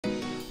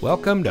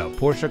Welcome to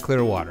Porsche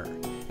Clearwater,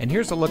 and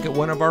here's a look at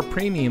one of our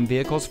premium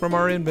vehicles from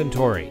our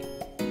inventory.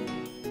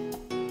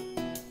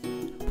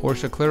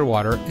 Porsche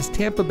Clearwater is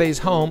Tampa Bay's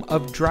home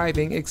of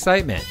driving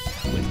excitement,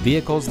 with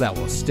vehicles that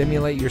will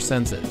stimulate your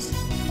senses.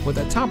 With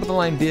a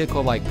top-of-the-line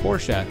vehicle like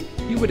Porsche,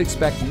 you would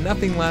expect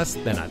nothing less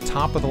than a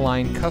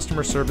top-of-the-line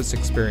customer service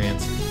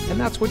experience, and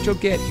that's what you'll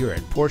get here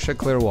at Porsche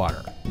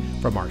Clearwater.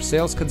 From our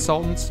sales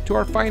consultants to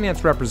our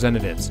finance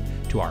representatives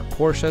to our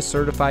Porsche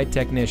certified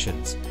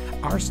technicians,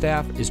 our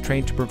staff is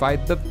trained to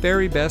provide the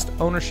very best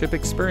ownership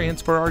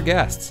experience for our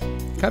guests.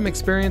 Come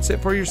experience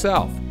it for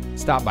yourself.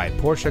 Stop by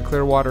Porsche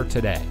Clearwater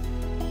today.